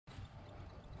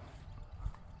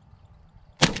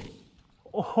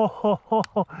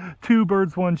Oh, two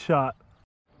birds, one shot.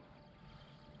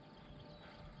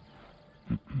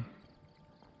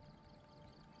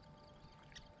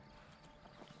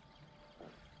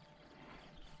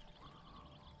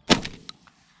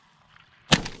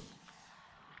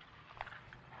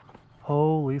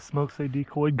 Holy smokes, they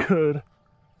decoyed good.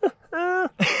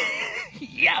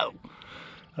 Yo!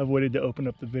 I've waited to open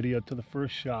up the video to the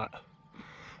first shot.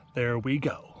 There we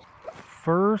go.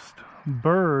 First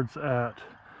birds at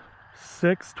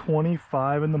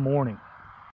 6:25 in the morning.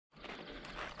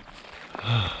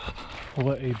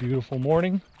 What a beautiful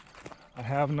morning. I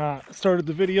have not started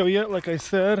the video yet, like I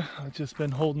said. I've just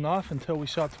been holding off until we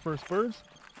shot the first birds.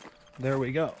 There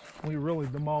we go. We really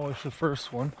demolished the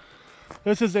first one.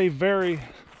 This is a very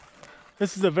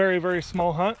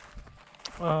small hunt.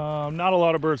 Not a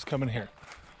lot of birds coming here,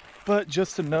 but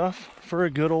just enough for a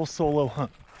good old solo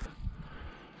hunt.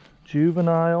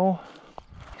 Juvenile.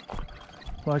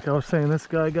 Like I was saying, this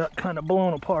guy got kind of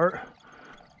blown apart.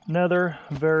 Another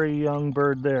very young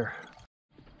bird there.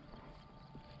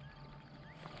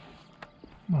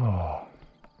 Oh,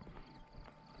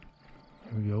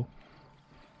 here we go.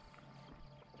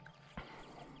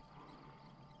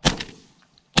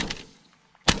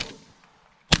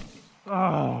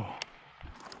 Oh,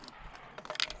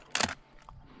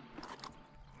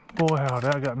 boy, how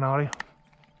that got naughty.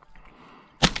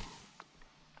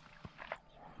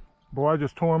 Boy, I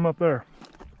just tore him up there.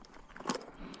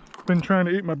 Been trying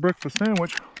to eat my breakfast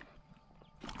sandwich.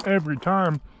 Every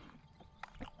time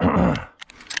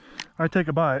I take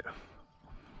a bite,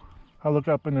 I look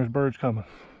up and there's birds coming.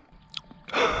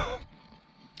 I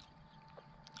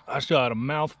shot a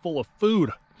mouthful of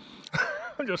food.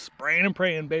 I'm just spraying and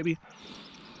praying, baby.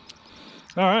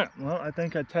 All right, well, I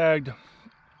think I tagged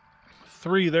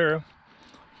 3 there.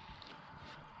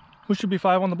 We should be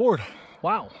 5 on the board.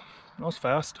 Wow, that was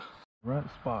fast. Right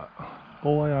spot.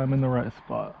 Boy, I'm in the right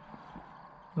spot.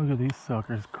 Look at these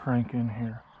suckers cranking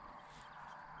here.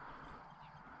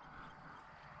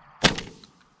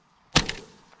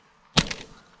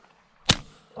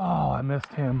 Oh, I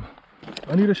missed him.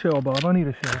 I need a shell, Bob. I need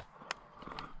a shell.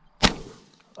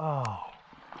 Oh,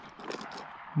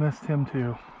 missed him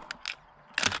too.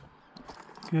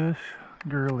 Gosh,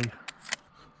 girly.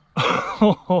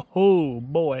 Oh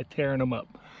boy, tearing him up.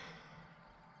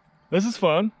 This is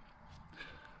fun.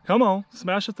 Come on,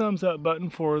 smash the thumbs up button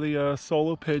for the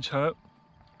solo pigeon hunt.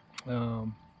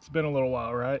 It's been a little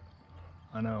while, right?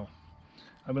 I know.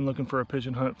 I've been looking for a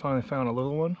pigeon hunt, finally found a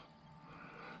little one.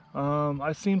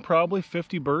 I've seen probably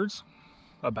 50 birds,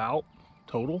 about,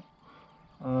 total.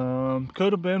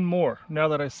 Could have been more. Now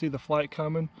that I see the flight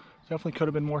coming, definitely could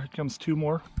have been more. Here comes 2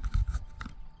 more.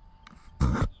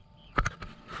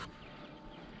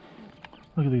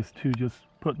 Look at these 2 just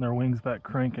putting their wings back,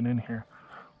 cranking in here.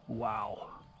 Wow.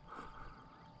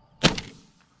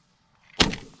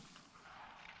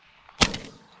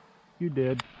 You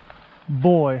did.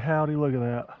 Boy, howdy, look at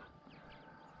that.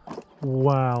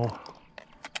 Wow.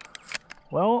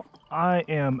 Well, I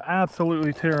am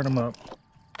absolutely tearing them up.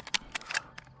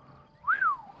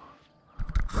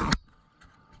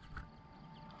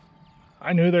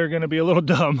 I knew they were going to be a little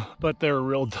dumb, but they're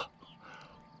real dumb.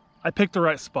 I picked the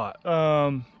right spot.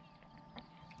 I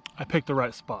picked the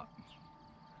right spot.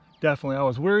 Definitely, I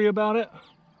was weary about it.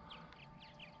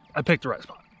 I picked the right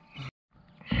spot.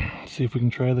 Let's see if we can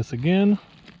try this again.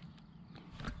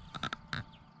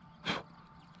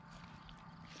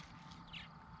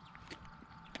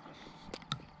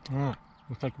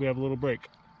 Looks like we have a little break.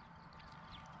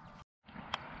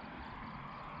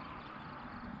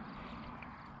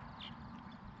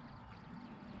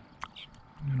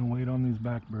 I'm gonna wait on these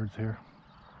backbirds here.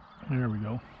 There we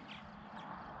go.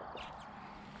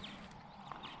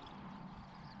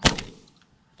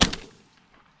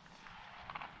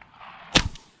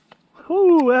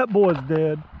 Ooh, that boy's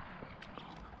dead.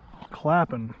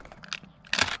 Clapping.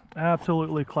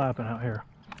 Absolutely clapping out here.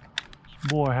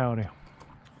 Boy, howdy.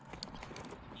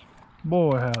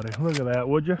 Boy, howdy. Look at that,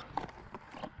 would you?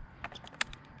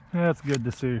 That's good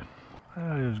to see.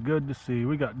 That is good to see.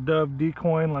 We got dove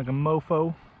decoying like a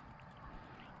mofo.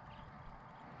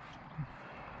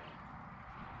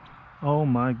 Oh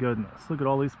my goodness. Look at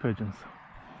all these pigeons.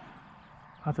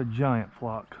 That's a giant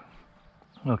flock.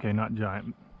 Okay, not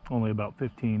giant. Only about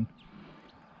 15.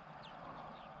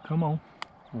 Come on.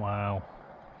 Wow.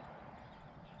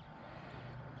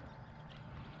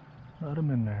 Let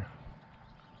them in there.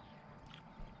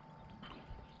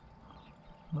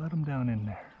 Let them down in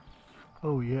there.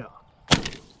 Oh yeah.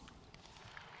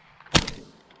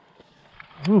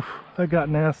 Oof, that got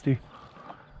nasty.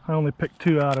 I only picked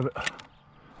 2 out of it.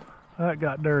 That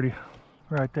got dirty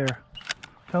right there.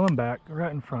 coming back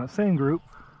right in front, same group.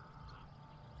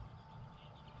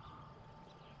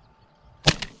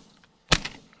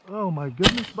 Oh my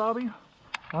goodness, Bobby.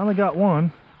 I only got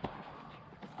one.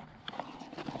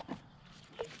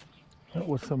 That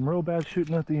was some real bad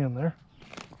shooting at the end there.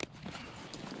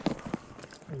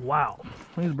 Wow,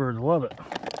 these birds love it.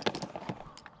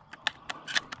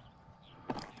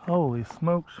 Holy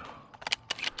smokes.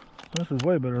 This is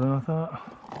way better than I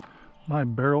thought. My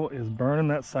barrel is burning.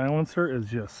 That silencer is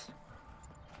just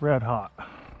red hot.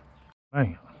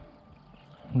 Man,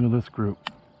 look at this group.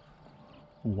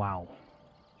 Wow.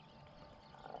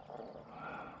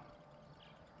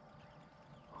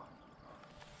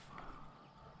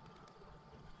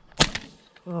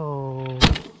 Oh,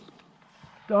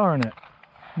 darn it.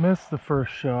 Missed the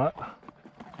first shot.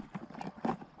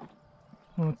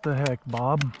 What the heck,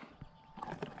 Bob?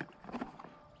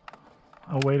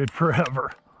 I waited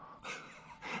forever.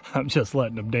 I'm just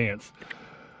letting them dance.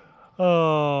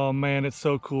 Oh man, it's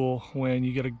so cool when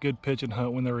you get a good pigeon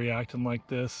hunt when they're reacting like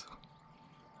this.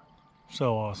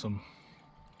 So awesome.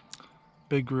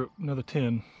 Big group, another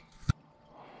 10.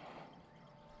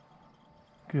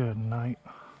 Good night.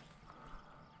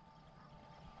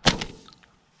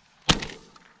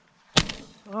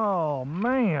 Oh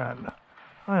man,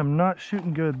 I am not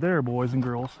shooting good there, boys and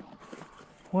girls.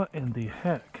 What in the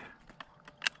heck?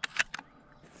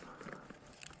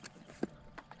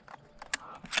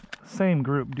 Same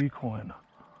group decoying.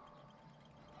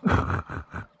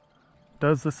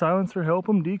 Does the silencer help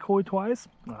them decoy twice?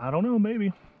 I don't know,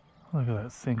 maybe. Look at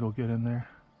that single get in there.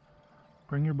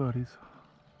 Bring your buddies.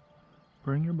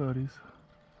 Bring your buddies.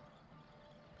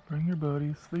 Bring your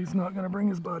buddies. He's not gonna bring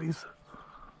his buddies.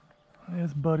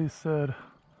 His buddy said,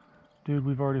 dude,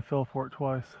 we've already fell for it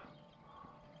twice.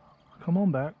 Come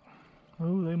on back.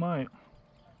 Oh, they might.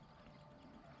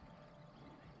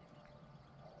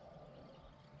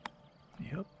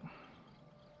 Yep.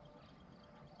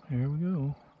 Here we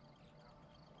go.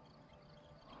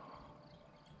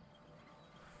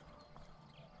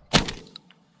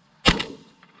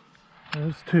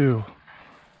 There's 2.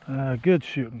 Good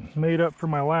shooting. Made up for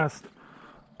my last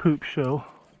poop show.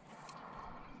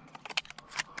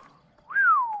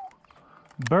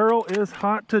 Barrel is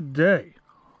hot today.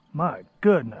 My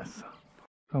goodness.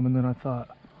 Coming than I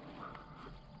thought.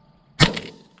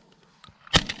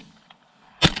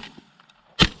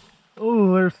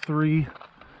 Oh, there's 3.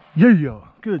 Yeah,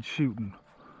 good shooting.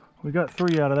 We got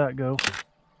 3 out of that go.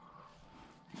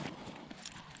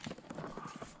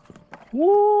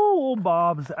 Woo,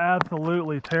 Bob's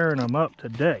absolutely tearing them up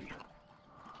today.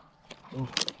 Oh,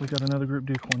 we got another group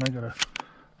decoying. I gotta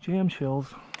jam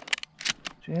shells.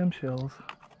 Jam shells.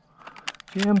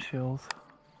 Jam shells.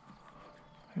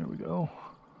 Here we go.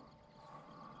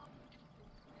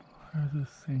 There's this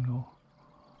single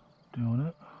doing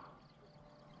it.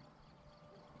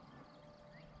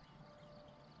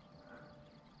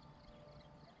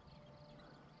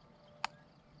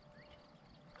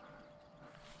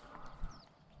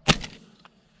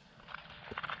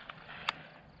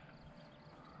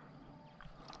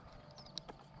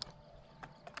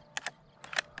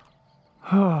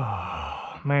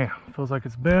 Oh man, feels like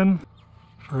it's been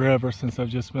forever since I've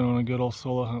just been on a good old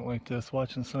solo hunt like this,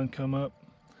 watching the sun come up.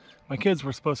 My kids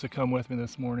were supposed to come with me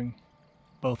this morning,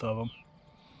 both of them.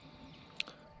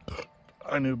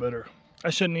 I knew better. I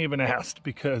shouldn't even asked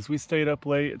because we stayed up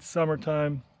late. It's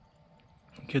summertime.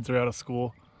 Kids are out of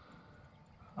school.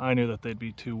 I knew that they'd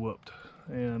be too whooped.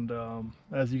 And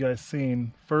as you guys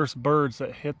seen, first birds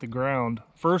that hit the ground,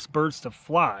 first birds to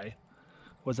fly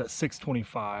was at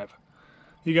 6:25.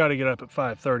 You got to get up at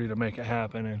 5:30 to make it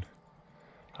happen, and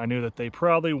I knew that they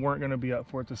probably weren't going to be up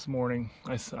for it this morning.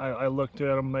 I looked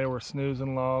at them, they were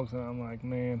snoozing logs, and I'm like,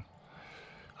 man,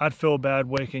 I'd feel bad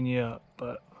waking you up,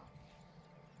 but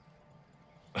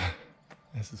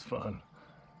this is fun.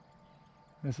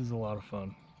 This is a lot of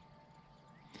fun.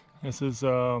 This is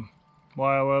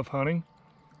why I love hunting.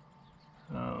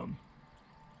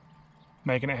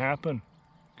 Making it happen,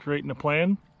 creating a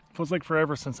plan. Feels like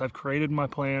forever since I've created my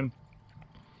plan.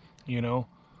 You know,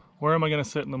 where am I going to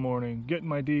sit in the morning? Getting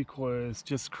my decoys,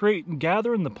 just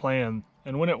gathering the plan.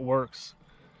 And when it works,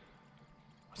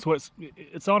 so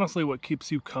it's honestly what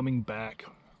keeps you coming back.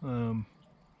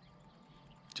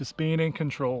 Just being in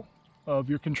control of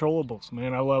your controllables,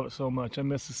 man. I love it so much. I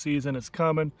miss the season. It's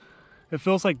coming. It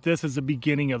feels like this is the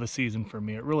beginning of the season for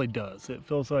me. It really does. It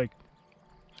feels like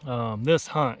this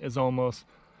hunt is almost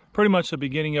pretty much the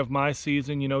beginning of my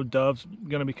season. You know, dove's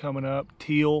going to be coming up,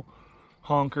 teal,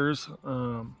 honkers.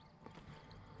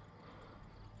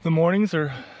 The mornings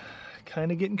are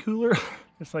kind of getting cooler.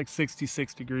 It's like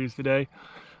 66 degrees today.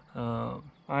 I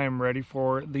am ready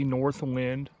for the north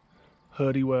wind,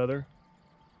 hoodie weather,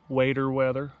 wader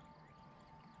weather,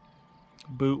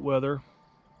 boot weather,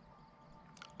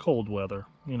 cold weather.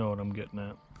 You know what I'm getting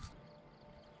at.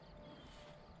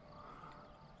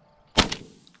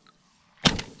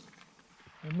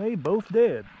 And they both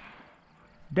dead.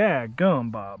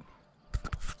 Daggum, Bob.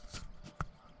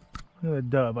 Look at a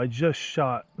dove. I just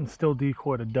shot and still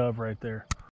decoyed a dove right there.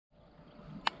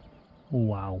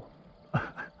 Wow.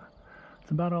 That's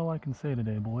about all I can say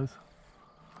today, boys.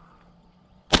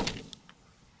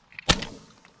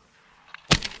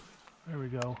 There we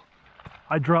go.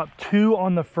 I dropped 2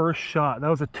 on the first shot. That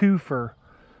was a twofer.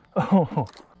 Oh.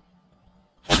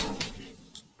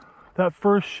 That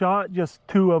first shot, just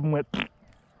 2 of them went.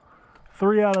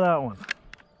 3 out of that one.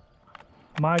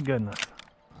 My goodness.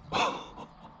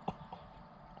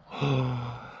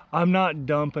 I'm not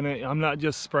dumping it. I'm not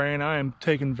just spraying. I am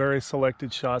taking very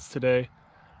selected shots today.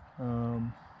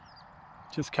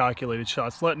 Just calculated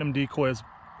shots, letting them decoy as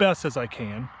best as I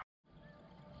can.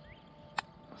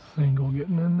 Single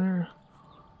getting in there.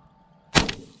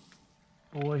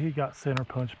 Boy, he got center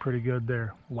punch pretty good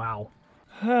there. Wow.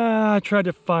 I tried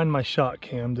to find my shot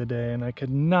cam today and I could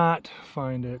not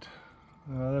find it.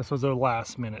 This was a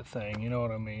last minute thing, you know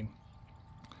what I mean.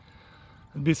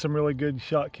 There'd be some really good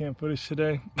shot cam footage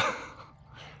today.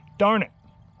 Darn it.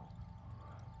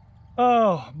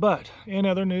 Oh, but in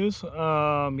other news,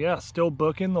 yeah, still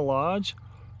booking the lodge.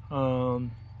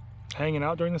 Hanging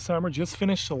out during the summer. Just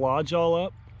finished the lodge all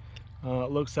up.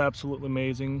 It looks absolutely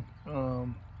amazing.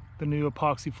 The new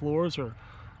epoxy floors are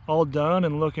all done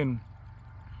and looking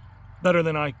better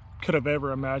than I could have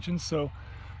ever imagined. So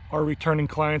our returning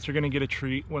clients are going to get a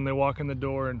treat when they walk in the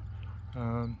door, and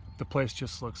the place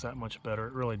just looks that much better.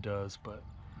 It really does. But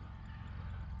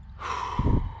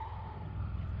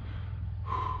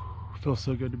feels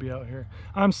so good to be out here.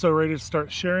 I'm so ready to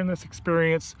start sharing this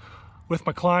experience with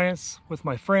my clients, with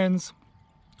my friends,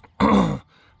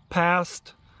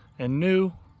 past and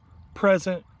new,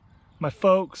 present, my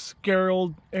folks,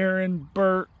 Gerald, Aaron,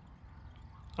 Bert.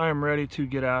 I am ready to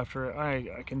get after it.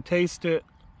 I can taste it.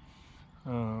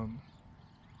 I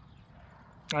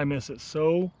miss it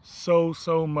so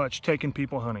much, taking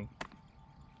people hunting.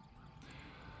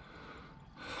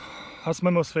 That's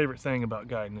my most favorite thing about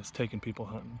guiding, is taking people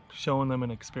hunting, showing them an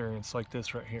experience like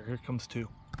this right here. Here comes 2.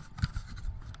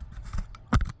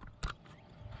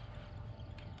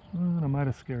 Well, I might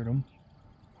have scared them,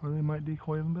 or they might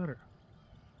decoy even better.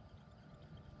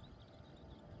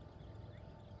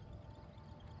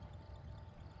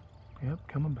 Yep,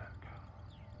 coming back.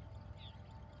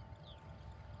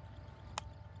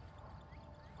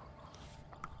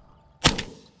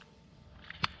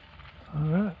 All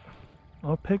right,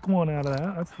 I'll pick one out of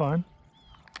that. That's fine.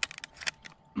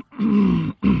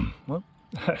 Well,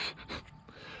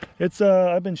 it's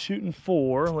I've been shooting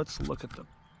 4. Let's look at the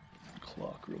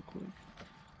clock real quick.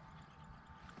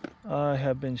 I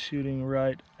have been shooting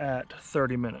right at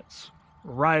 30 minutes.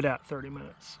 Right at 30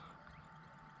 minutes.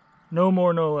 No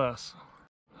more, no less.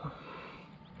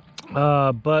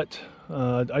 But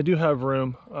I do have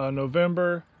room.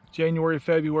 November, January,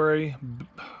 February,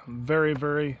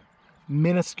 very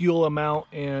minuscule amount,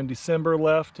 and December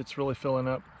left. It's really filling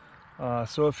up.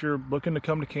 So if you're looking to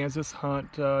come to Kansas,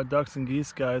 hunt ducks and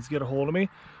geese, guys, get a hold of me.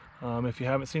 If you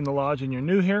haven't seen the lodge and you're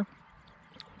new here,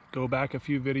 go back a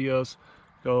few videos.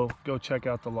 Go check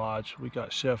out the lodge. We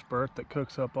got Chef Bert that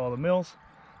cooks up all the meals.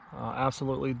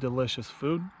 Absolutely delicious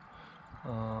food.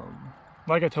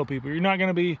 Like I tell people, you're not going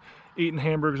to be eating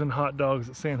hamburgers and hot dogs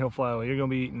at Sand Hill Flyway. You're going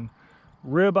to be eating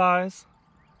ribeyes,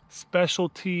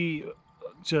 specialty.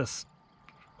 Just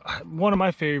one of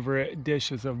my favorite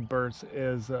dishes of Bert's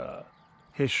is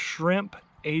his shrimp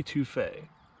étouffée.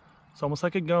 It's almost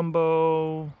like a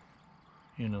gumbo.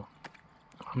 You know,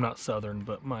 I'm not Southern,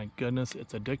 but my goodness,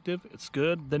 it's addictive. It's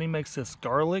good. Then he makes this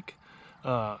garlic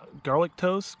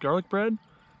toast, garlic bread,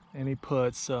 and he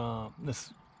puts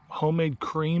this homemade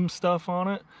cream stuff on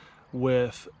it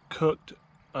with cooked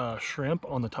shrimp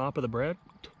on the top of the bread,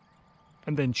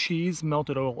 and then cheese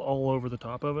melted all over the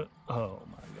top of it. Oh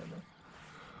my goodness.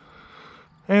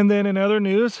 And then in other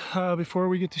news, before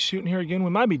we get to shooting here again, we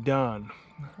might be done.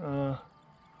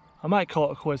 I might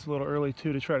call it quits a little early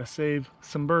too, to try to save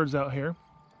some birds out here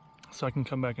so I can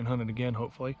come back and hunt it again,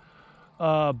 hopefully.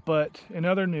 But in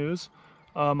other news,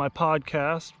 my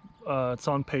podcast, it's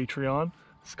on Patreon.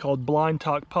 It's called Blind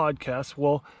Talk Podcast.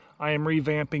 Well, I am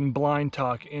revamping Blind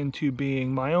Talk into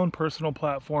being my own personal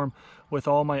platform with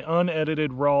all my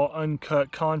unedited, raw,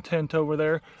 uncut content over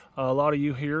there. A lot of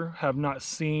you here have not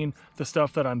seen the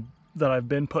stuff that I've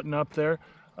been putting up there.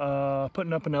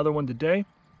 Putting up another one today.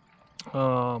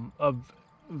 of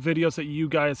videos that you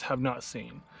guys have not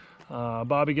seen.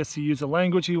 Bobby gets to use the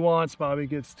language he wants. Bobby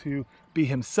gets to be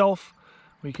himself.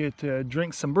 We get to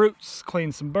drink some brutes,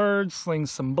 clean some birds, sling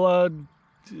some blood,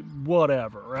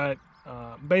 whatever, right?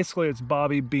 Basically, it's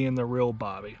Bobby being the real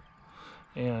Bobby.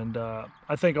 And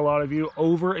I think a lot of you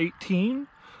over 18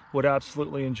 would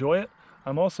absolutely enjoy it.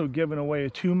 I'm also giving away a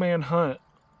 2-man hunt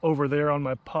over there on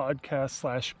my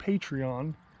podcast /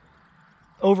 Patreon,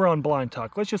 over on Blind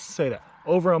Talk. Let's just say that,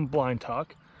 over on Blind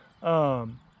Talk,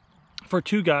 for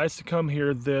 2 guys to come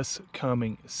here this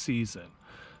coming season.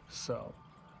 So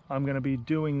I'm going to be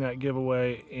doing that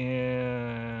giveaway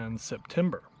in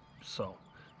September. So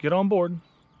get on board.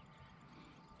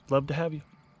 Love to have you.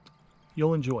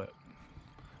 You'll enjoy it.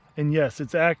 And yes,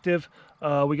 it's active.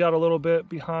 We got a little bit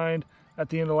behind at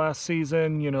the end of last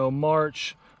season, you know,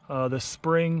 March, the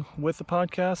spring with the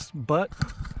podcast, but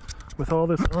with all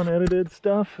this unedited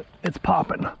stuff, it's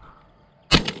popping.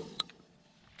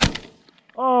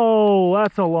 Oh,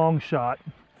 that's a long shot.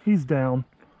 He's down.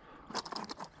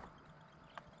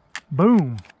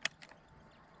 Boom.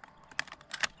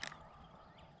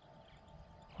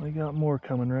 We got more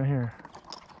coming right here.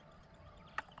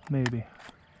 Maybe.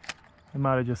 They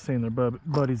might have just seen their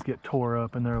buddies get tore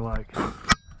up and they're like,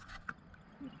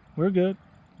 we're good.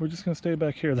 We're just going to stay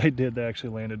back here. They did. They actually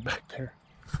landed back there.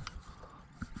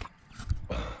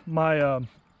 My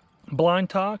Blind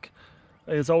Talk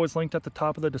is always linked at the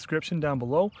top of the description down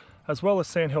below, as well as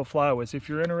Sandhill Flyways. If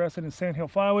you're interested in Sandhill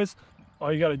Flyways,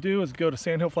 all you got to do is go to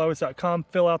sandhillflyways.com,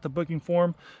 fill out the booking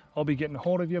form. I'll be getting a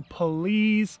hold of you.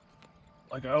 Please,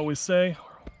 like I always say,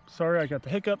 sorry I got the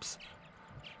hiccups.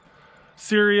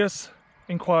 Serious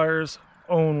inquires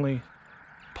only.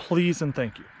 Please and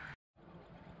thank you.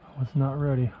 I was not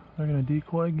ready. They're going to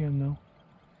decoy again though.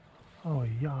 Oh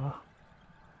yeah.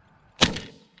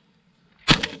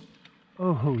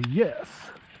 Oh yes.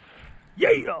 Yeah.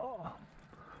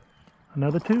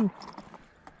 Another 2.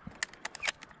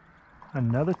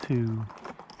 Another 2.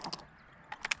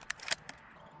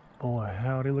 Boy,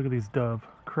 howdy, look at these dove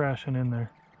crashing in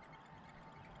there.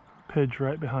 Pidge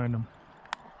right behind them.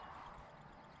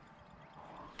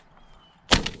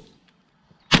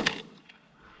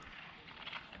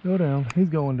 Go down. He's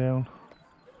going down.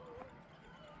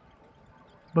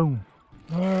 Boom.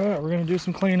 All right, we're going to do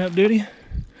some cleanup duty.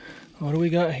 What do we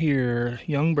got here?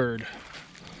 Young bird.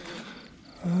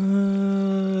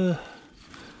 Another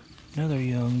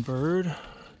young bird.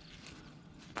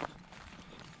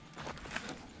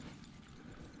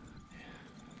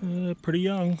 Pretty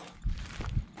young.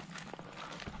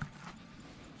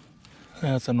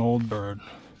 That's an old bird.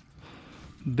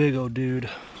 Big old dude.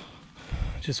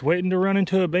 Just waiting to run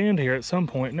into a band here at some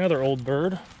point. Another old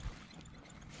bird.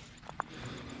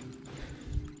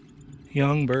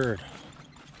 Young bird.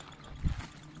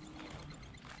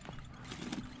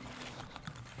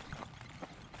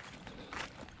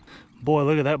 Boy,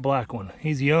 look at that black one.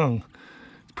 He's young.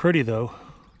 It's pretty though.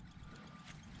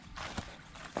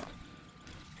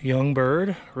 Young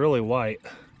bird, really white.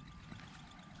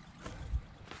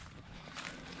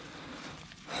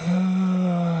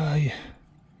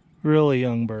 Really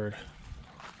young bird.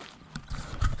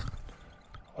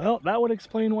 Well, that would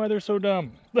explain why they're so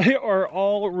dumb. They are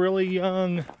all really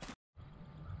young.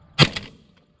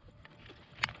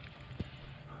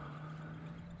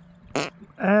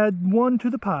 Add 1 to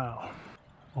the pile.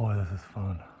 Boy, this is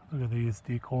fun. Look at these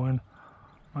decoying.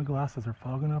 My glasses are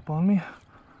fogging up on me.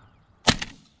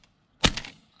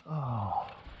 Oh,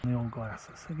 the old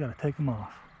glasses. I gotta take them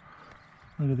off.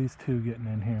 Look at these 2 getting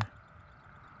in here.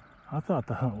 I thought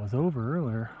the hunt was over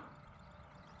earlier.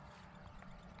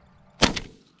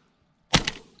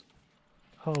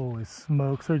 Holy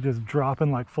smokes, they're just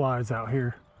dropping like flies out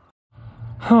here.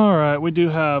 Alright, we do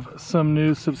have some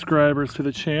new subscribers to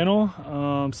the channel.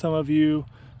 Some of you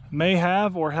may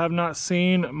have or have not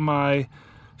seen my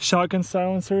shotgun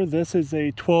silencer. This is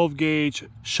a 12 gauge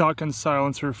shotgun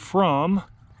silencer from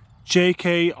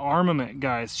JK Armament,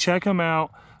 guys. Check them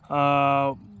out.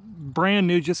 Brand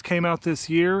new, just came out this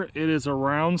year. It is a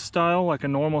round style like a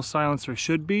normal silencer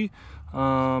should be.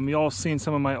 Y'all seen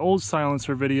some of my old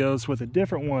silencer videos with a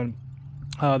different one.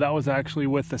 That was actually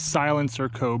with the Silencer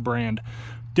Co. brand.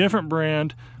 Different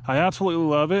brand. I absolutely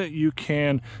love it. You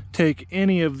can take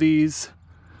any of these.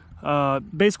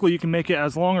 Basically, you can make it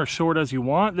as long or short as you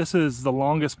want. This is the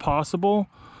longest possible.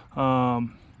 I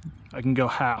can go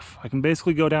half. I can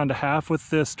basically go down to half with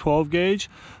this 12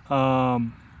 gauge.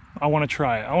 I want to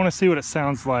try it. I want to see what it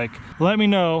sounds like. Let me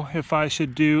know if I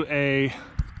should do a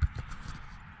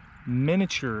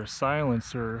miniature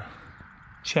silencer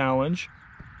challenge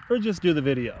or just do the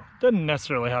video. Doesn't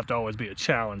necessarily have to always be a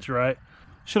challenge, right?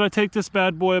 Should I take this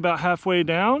bad boy about halfway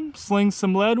down, sling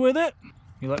some lead with it?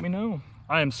 You let me know.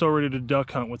 I am so ready to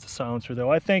duck hunt with the silencer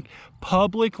though. I think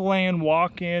public land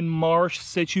walk-in marsh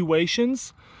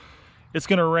situations, it's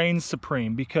gonna reign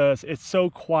supreme because it's so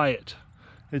quiet.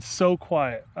 It's so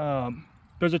quiet.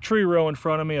 There's a tree row in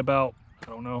front of me about, I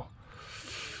don't know,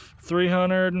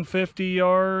 350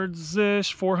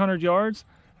 yards-ish, 400 yards.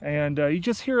 And you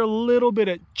just hear a little bit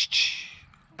of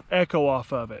echo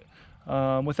off of it.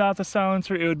 Without the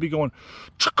silencer, it would be going.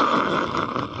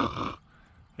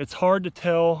 It's hard to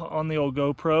tell on the old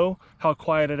GoPro how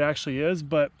quiet it actually is,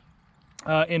 but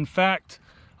in fact,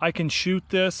 I can shoot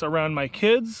this around my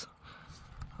kids,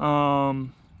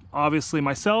 obviously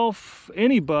myself,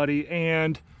 anybody,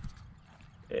 and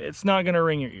it's not gonna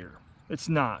ring your ear. It's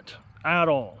not at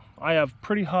all. I have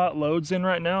pretty hot loads in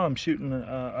right now. I'm shooting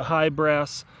a high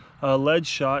brass lead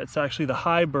shot. It's actually the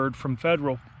high bird from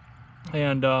Federal,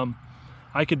 and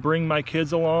I could bring my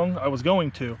kids along. I was going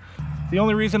to. The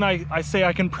only reason I say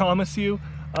I can promise you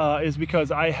is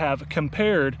because I have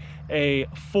compared a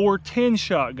 410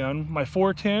 shotgun, my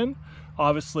 410,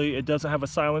 obviously it doesn't have a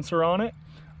silencer on it,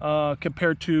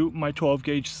 compared to my 12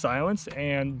 gauge silence,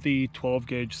 and the 12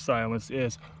 gauge silence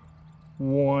is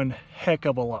one heck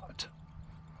of a lot.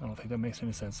 I don't think that makes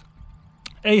any sense.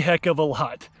 A heck of a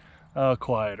lot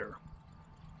quieter.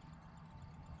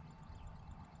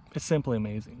 It's simply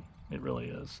amazing. It really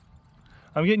is.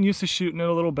 I'm getting used to shooting it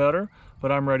a little better,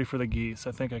 but I'm ready for the geese.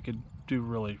 I think I could do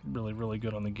really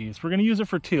good on the geese. We're gonna use it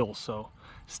for teals, so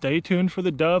stay tuned for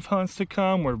the dove hunts to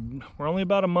come. We're only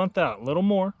about a month out, a little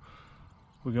more.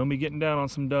 We're gonna be getting down on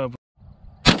some dove.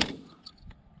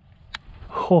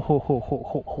 Ho, ho, ho, ho,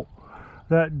 ho, ho.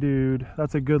 That dude,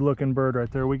 that's a good looking bird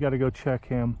right there. We gotta go check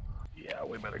him. Yeah,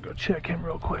 we better go check him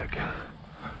real quick.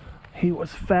 He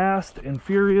was fast and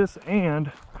furious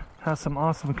and has some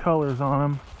awesome colors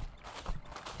on him.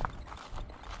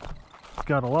 He's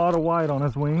got a lot of white on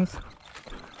his wings.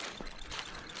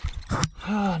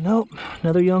 Nope,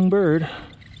 another young bird.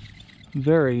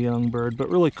 Very young bird, but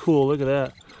really cool. Look at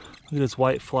that. Look at his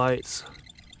white flights.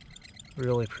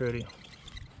 Really pretty.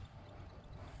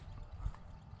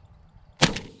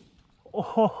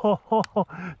 Oh,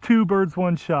 two birds,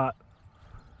 one shot.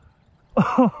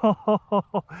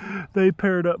 Oh, they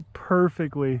paired up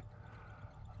perfectly.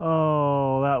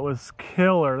 Oh, that was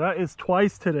killer. That is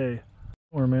twice today.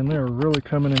 Oh man, they are really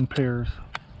coming in pairs.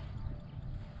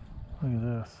 Look at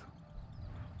this.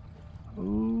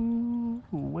 Ooh,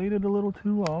 waited a little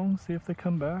too long. See if they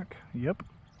come back. Yep.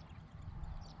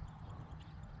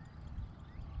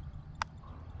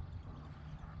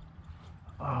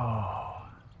 Oh,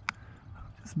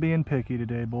 just being picky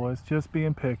today, boys. Just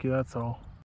being picky, that's all.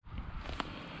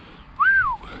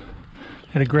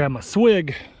 Had to grab my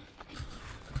swig.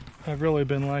 I've really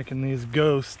been liking these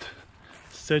Ghost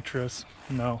citrus.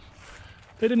 No,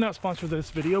 they did not sponsor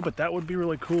this video, but that would be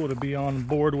really cool to be on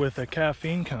board with a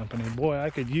caffeine company. Boy, I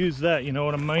could use that, you know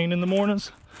what I mean, in the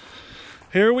mornings.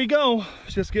 Here we go,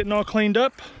 just getting all cleaned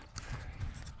up.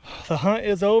 The hunt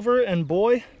is over, and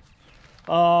boy,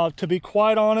 to be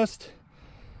quite honest,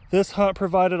 this hunt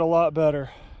provided a lot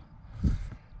better.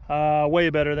 Way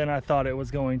better than I thought it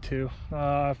was going to.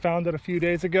 I found it a few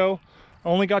days ago.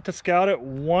 Only got to scout it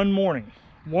one morning.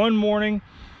 One morning,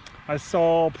 I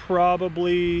saw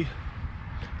probably,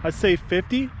 I'd say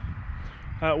 50.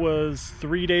 That was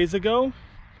 3 days ago.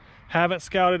 Haven't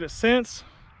scouted it since.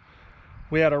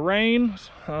 We had a rain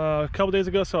a couple days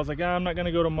ago, so I was like, I'm not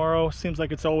gonna go tomorrow. Seems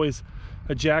like it's always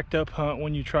a jacked up hunt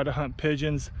when you try to hunt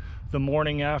pigeons the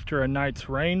morning after a night's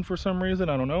rain for some reason.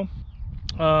 I don't know.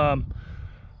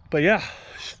 But yeah,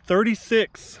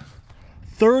 36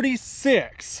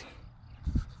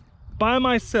 by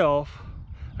myself.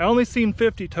 I only seen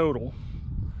 50 total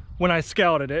when I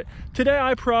scouted it. Today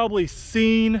I probably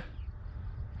seen,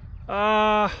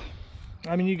 I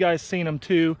mean, you guys seen them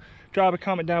too. Drop a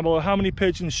comment down below how many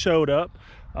pigeons showed up.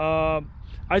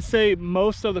 I'd say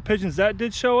most of the pigeons that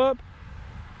did show up,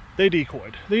 they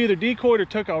decoyed. They either decoyed or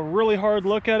took a really hard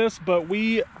look at us, but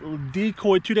we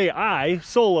decoyed today.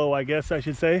 Solo, I guess I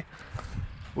should say.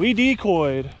 We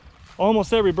decoyed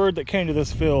almost every bird that came to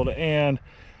this field, and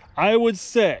I would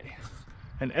say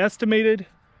an estimated,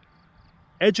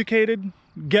 educated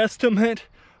guesstimate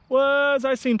was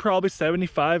I seen probably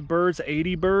 75 birds,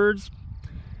 80 birds.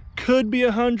 Could be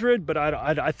 100, but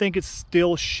I think it's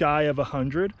still shy of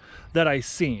 100 that I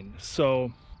seen.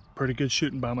 So pretty good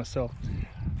shooting by myself.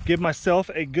 Give myself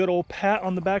a good old pat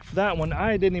on the back for that one.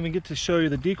 I didn't even get to show you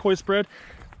the decoy spread.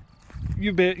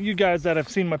 You guys that have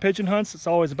seen my pigeon hunts, it's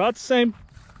always about the same.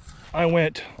 I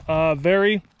went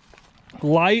very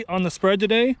light on the spread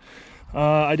today.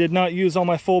 I did not use all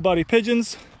my full body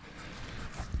pigeons,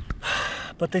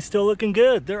 but they still looking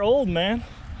good. They're old, man.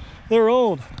 They're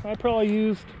old. I probably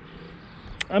used,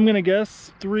 I'm gonna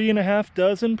guess 3.5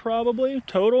 dozen probably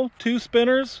total, 2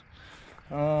 spinners,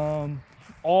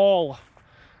 all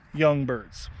young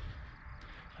birds.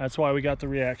 That's why we got the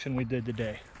reaction we did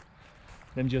today.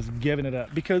 Them just giving it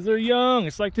up because they're young.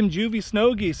 It's like them juvie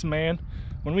snow geese, man.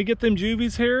 When we get them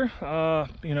juvies here,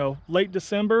 you know, late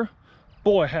December,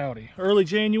 boy howdy. Early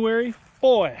January,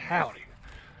 boy howdy.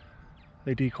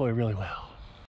 They decoy really well.